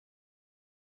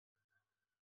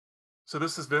So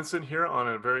this is Vincent here on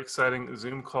a very exciting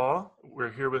Zoom call.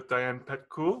 We're here with Diana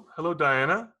Petcu. Hello,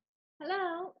 Diana.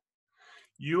 Hello.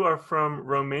 You are from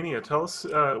Romania. Tell us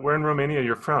where in Romania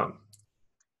you're from.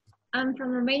 I'm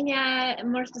from Romania,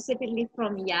 more specifically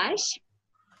from Iași.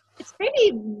 It's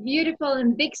pretty beautiful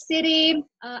and big city.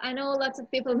 I know lots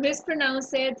of people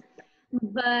mispronounce it,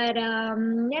 but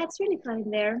yeah, it's really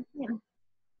fun there. Yeah.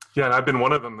 Yeah, and I've been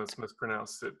one of them that's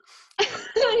mispronounced it.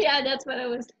 Yeah, that's what I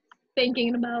was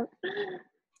thinking about.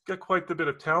 Got quite a bit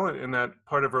of talent in that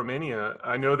part of Romania.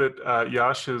 I know that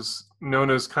Iași is known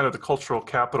as kind of the cultural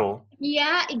capital.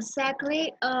 Yeah,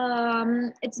 exactly.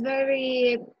 It's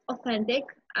very authentic.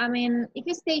 I mean, if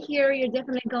you stay here, you're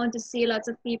definitely going to see lots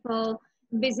of people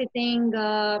visiting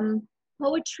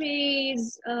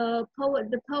poetries,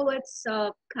 the poets'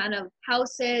 kind of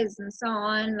houses and so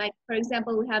on. Like, for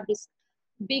example, we have this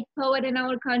big poet in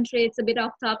our country. It's a bit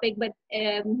off topic, but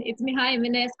it's Mihai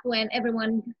Eminescu, and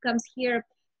everyone who comes here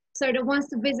sort of wants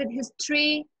to visit his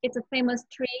tree. It's a famous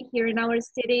tree here in our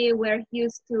city where he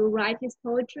used to write his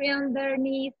poetry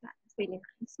underneath. That's really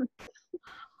nice.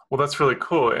 Well, that's really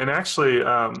cool. And actually,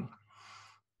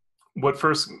 what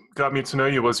first got me to know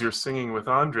you was your singing with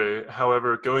Andrei.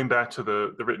 However, going back to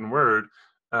the written word,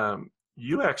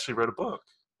 you actually wrote a book.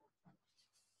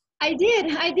 I did.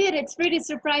 It's pretty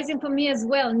surprising for me as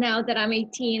well now that I'm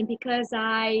 18 because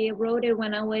I wrote it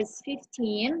when I was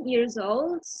 15 years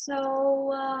old.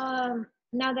 So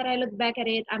now that I look back at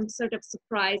it, I'm sort of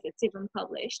surprised it's even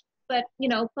published. But, you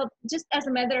know, just as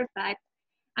a matter of fact,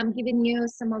 I'm giving you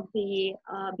some of the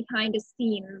behind the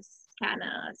scenes kind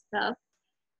of stuff.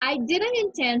 I didn't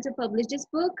intend to publish this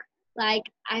book. Like,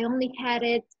 I only had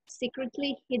it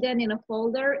secretly hidden in a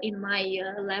folder in my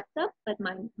laptop, but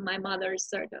my mother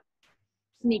sort of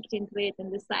sneaked into it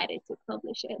and decided to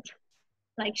publish it.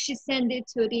 Like, she sent it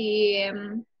to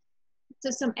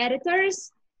to some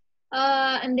editors,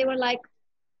 and they were like,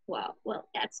 wow, well,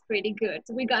 that's pretty good.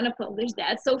 We're gonna publish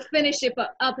that. So finish it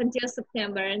up until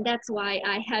September, and that's why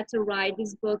I had to write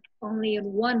this book only in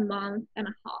 1 month and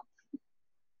a half.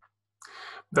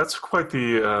 That's quite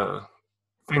the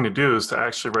thing to do, is to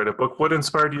actually write a book. What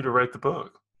inspired you to write the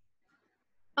book?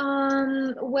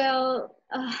 Well,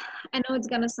 I know it's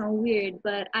gonna sound weird,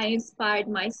 but I inspired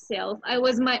myself. I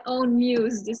was my own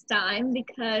muse this time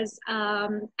because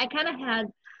I kind of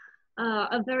had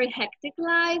a very hectic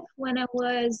life when I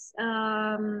was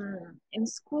in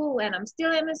school, and I'm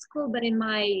still in school, but in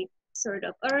my sort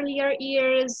of earlier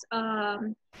years,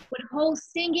 with whole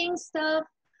singing stuff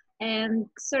and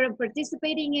sort of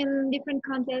participating in different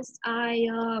contests, I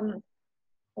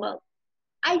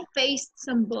faced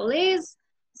some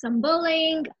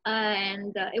bullying,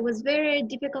 and it was very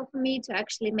difficult for me to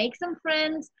actually make some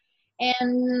friends,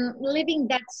 and living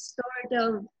that sort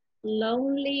of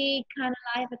lonely kind of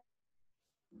life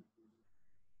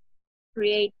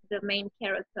create the main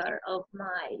character of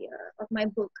my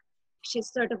book. She's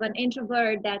sort of an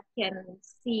introvert that can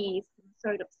see some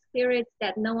sort of spirits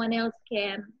that no one else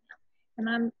can, and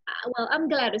I'm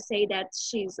glad to say that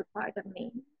she's a part of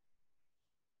me.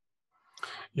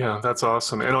 Yeah, that's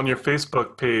awesome. And on your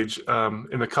Facebook page,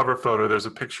 in the cover photo, there's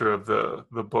a picture of the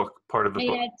book, part of the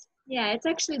book. Yeah, it's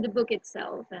actually the book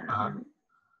itself.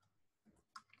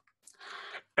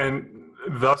 And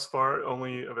thus far,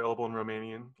 only available in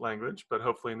Romanian language, but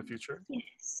hopefully in the future.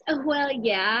 Yes. Well,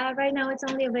 yeah, right now it's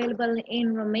only available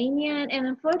in Romanian, and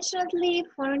unfortunately,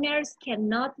 foreigners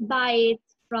cannot buy it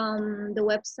from the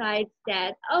website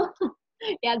that, oh,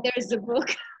 yeah, there's the book.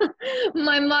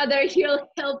 My mother here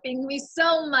helping me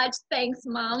so much. Thanks,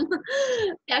 Mom.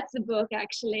 That's the book,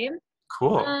 actually.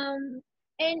 Cool.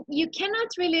 And you cannot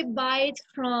really buy it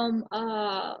from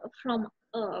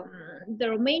the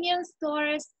Romanian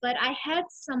stores, but I had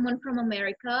someone from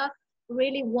America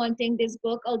really wanting this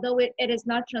book, although it is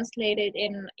not translated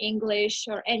in English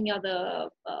or any other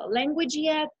language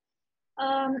yet.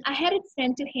 I had it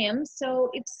sent to him, so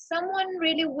if someone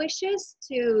really wishes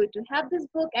to have this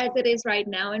book as it is right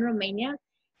now in Romania,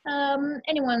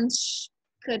 anyone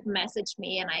could message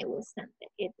me and I will send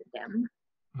it to them.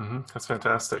 That's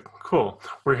fantastic. Cool.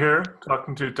 We're here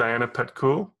talking to Diana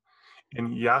Petcu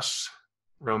in Iași,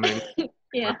 Romania.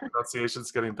 Yeah. My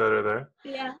pronunciation's getting better there.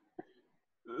 Yeah.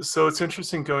 So it's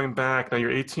interesting going back. Now you're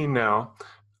 18 now.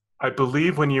 I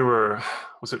believe when you were,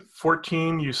 was it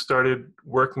 14, you started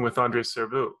working with Andrei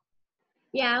Cerbu?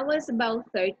 Yeah, I was about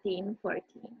 13, 14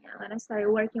 when I started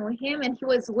working with him, and he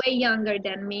was way younger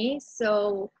than me.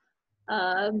 So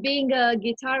being a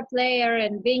guitar player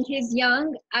and being his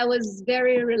young, I was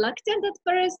very reluctant at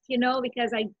first, you know,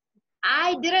 because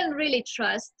I didn't really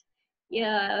trust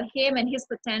him and his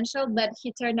potential, but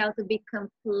he turned out to be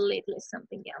completely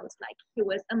something else. Like, he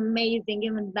was amazing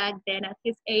even back then at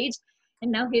his age,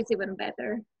 and now he's even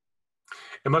better.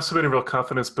 It must have been a real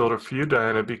confidence builder for you,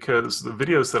 Diana, because the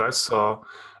videos that I saw,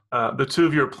 the two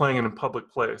of you are playing in a public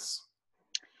place.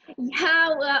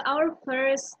 Yeah, well, our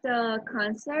first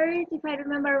concert, if I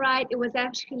remember right, it was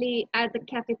actually at the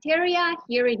cafeteria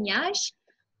here in Iași.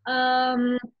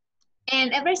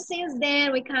 And ever since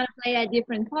then, we kind of played at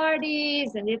different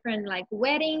parties and different like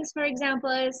weddings, for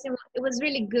example. So it was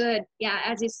really good. Yeah,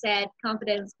 as you said,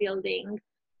 confidence building.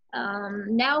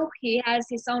 Now he has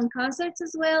his own concerts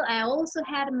as well. I also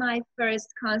had my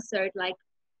first concert like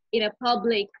in a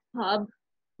public pub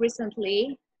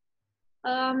recently.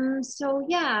 So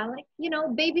yeah, like,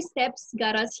 baby steps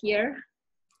got us here.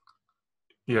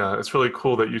 Yeah, it's really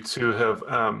cool that you two have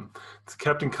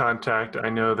kept in contact. I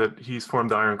know that he's formed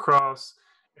the Iron Cross,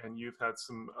 and you've had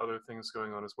some other things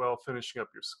going on as well, finishing up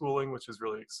your schooling, which is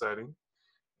really exciting.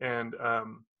 And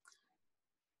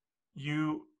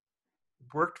you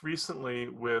worked recently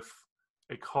with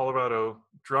a Colorado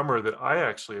drummer that I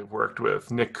actually have worked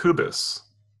with, Nick Kubes.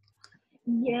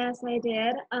 Yes, I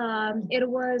did. It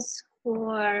was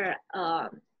for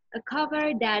a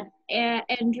cover that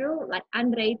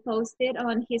Andrei posted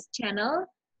on his channel.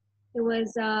 It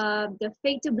was the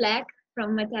Fade to Black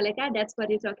from Metallica. That's what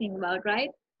you're talking about, right?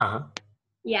 Uh-huh.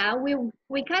 Yeah,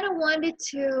 we kind of wanted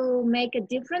to make a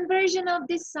different version of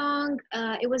this song.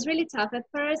 It was really tough at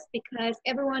first because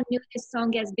everyone knew this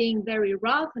song as being very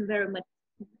rough and very,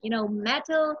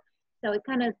 metal. So we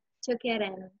kind of took it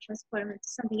and transformed it to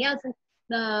something else. And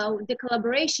the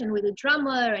collaboration with the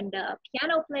drummer and the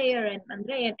piano player and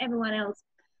Andrei and everyone else,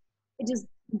 it just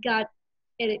got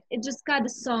the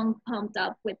song pumped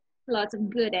up with lots of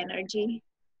good energy.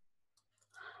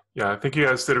 Yeah, I think you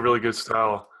guys did a really good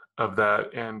style of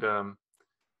that, and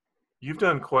you've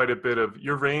done quite a bit of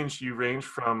you range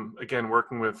from, again,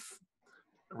 working with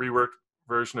a reworked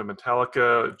version of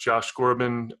Metallica, Josh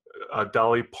Groban,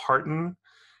 Dolly Parton,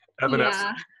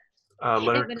 Evanescence,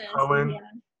 Leonard Cohen, Yeah.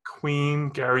 Queen,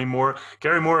 Gary Moore.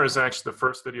 Gary Moore is actually the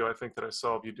first video I think that I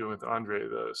saw of you doing with Andrei,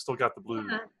 the Still Got the Blues.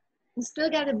 Yeah. Still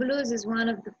Got the Blues is one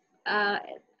of the,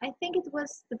 I think it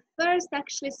was the first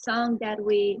actually song that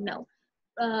we know.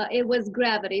 It was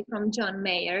Gravity from John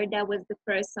Mayer. That was the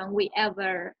first song we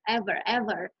ever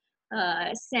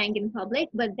sang in public.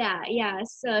 But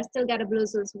Still Got the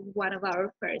Blues was one of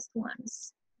our first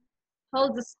ones.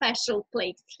 Holds a special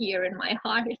place here in my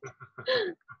heart.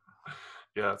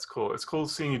 Yeah, it's cool. It's cool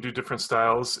seeing you do different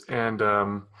styles, and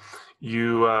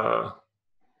you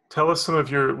tell us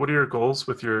what are your goals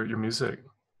with your music?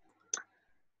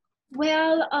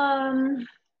 Well,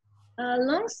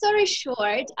 long story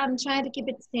short, I'm trying to keep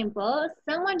it simple.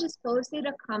 Someone just posted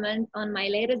a comment on my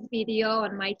latest video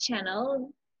on my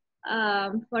channel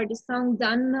for the song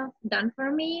Done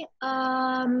For Me,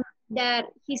 that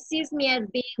he sees me as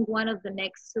being one of the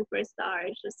next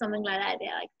superstars or something like that.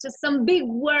 Yeah, like just some big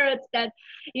words that,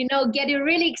 get you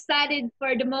really excited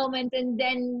for the moment, and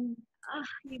then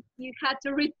you had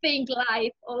to rethink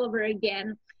life all over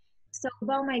again. So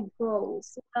about my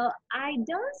goals, well, I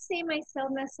don't see myself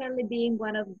necessarily being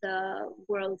one of the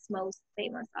world's most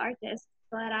famous artists,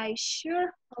 but I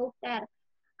sure hope that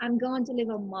I'm going to leave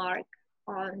a mark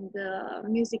on the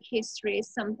music history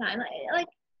sometime.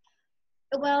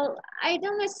 Well, I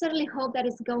don't necessarily hope that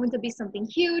it's going to be something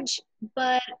huge,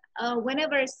 but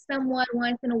whenever someone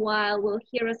once in a while will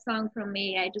hear a song from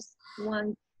me, I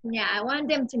want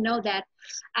them to know that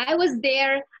I was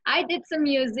there, I did some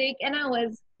music, and I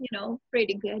was,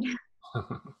 pretty good.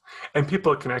 And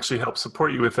people can actually help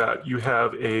support you with that. You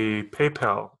have a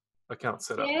PayPal account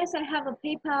set up. Yes, I have a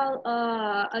PayPal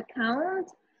account.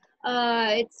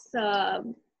 It's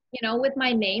with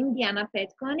my name, Diana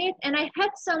Petcu, on it. And I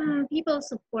had some people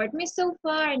support me so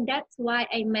far, and that's why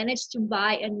I managed to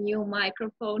buy a new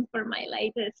microphone for my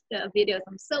latest videos.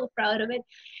 I'm so proud of it.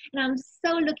 And I'm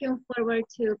so looking forward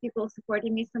to people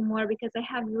supporting me some more, because I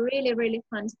have really, really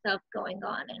fun stuff going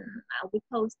on. And I'll be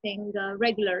posting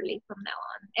regularly from now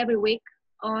on, every week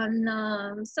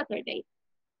on Saturday.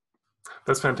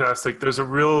 That's fantastic. There's a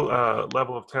real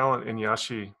level of talent in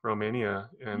Iași, Romania,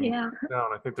 and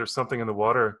I think there's something in the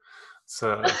water.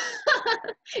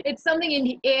 It's something in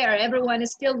the air. Everyone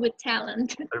is filled with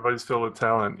talent. Everybody's filled with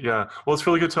talent. Yeah. Well, it's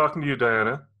really good talking to you,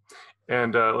 Diana.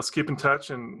 And let's keep in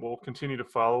touch, and we'll continue to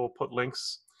follow. We'll put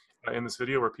links in this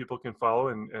video where people can follow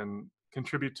and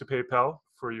contribute to PayPal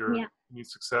for your new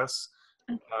success.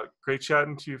 Great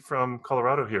chatting to you from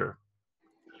Colorado here.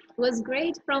 It was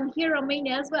great from here,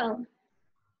 Romania as well.